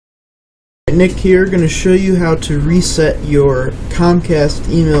Nick here, going to show you how to reset your Comcast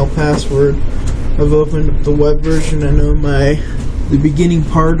email password. I've opened up the web version. I know the beginning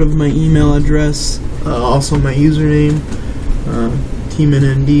part of my email address, also my username,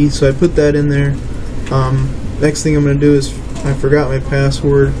 TeamNND, so I put that in there. Next thing I'm going to do is, I forgot my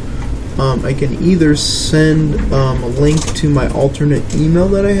password. I can either send a link to my alternate email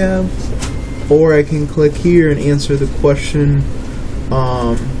that I have, or I can click here and answer the question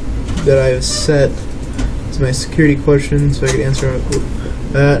that I have set. It's my security question, so I can answer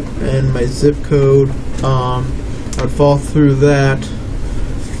that, and my zip code. I would follow through that,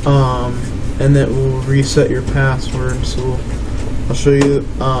 and that will reset your password. So I'll show you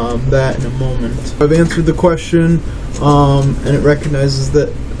that in a moment. I've answered the question, and it recognizes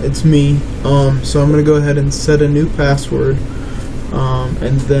that it's me. So I'm going to go ahead and set a new password,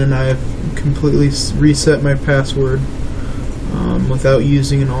 and then I've completely reset my password without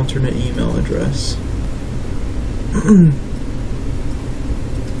using an alternate email address.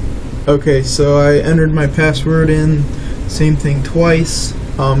 Okay, so I entered my password in, same thing twice.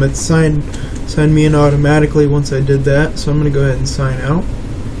 It signed me in automatically once I did that, so I'm going to go ahead and sign out.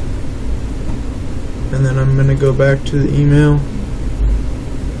 And then I'm going to go back to the email.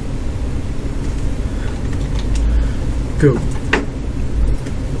 Go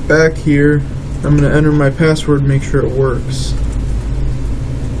back here. I'm going to enter my password and make sure it works.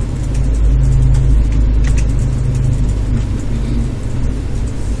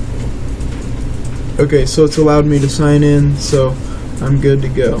 Okay, so it's allowed me to sign in, so I'm good to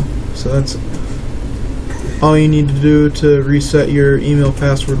go. So that's all you need to do to reset your email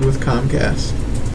password with Comcast.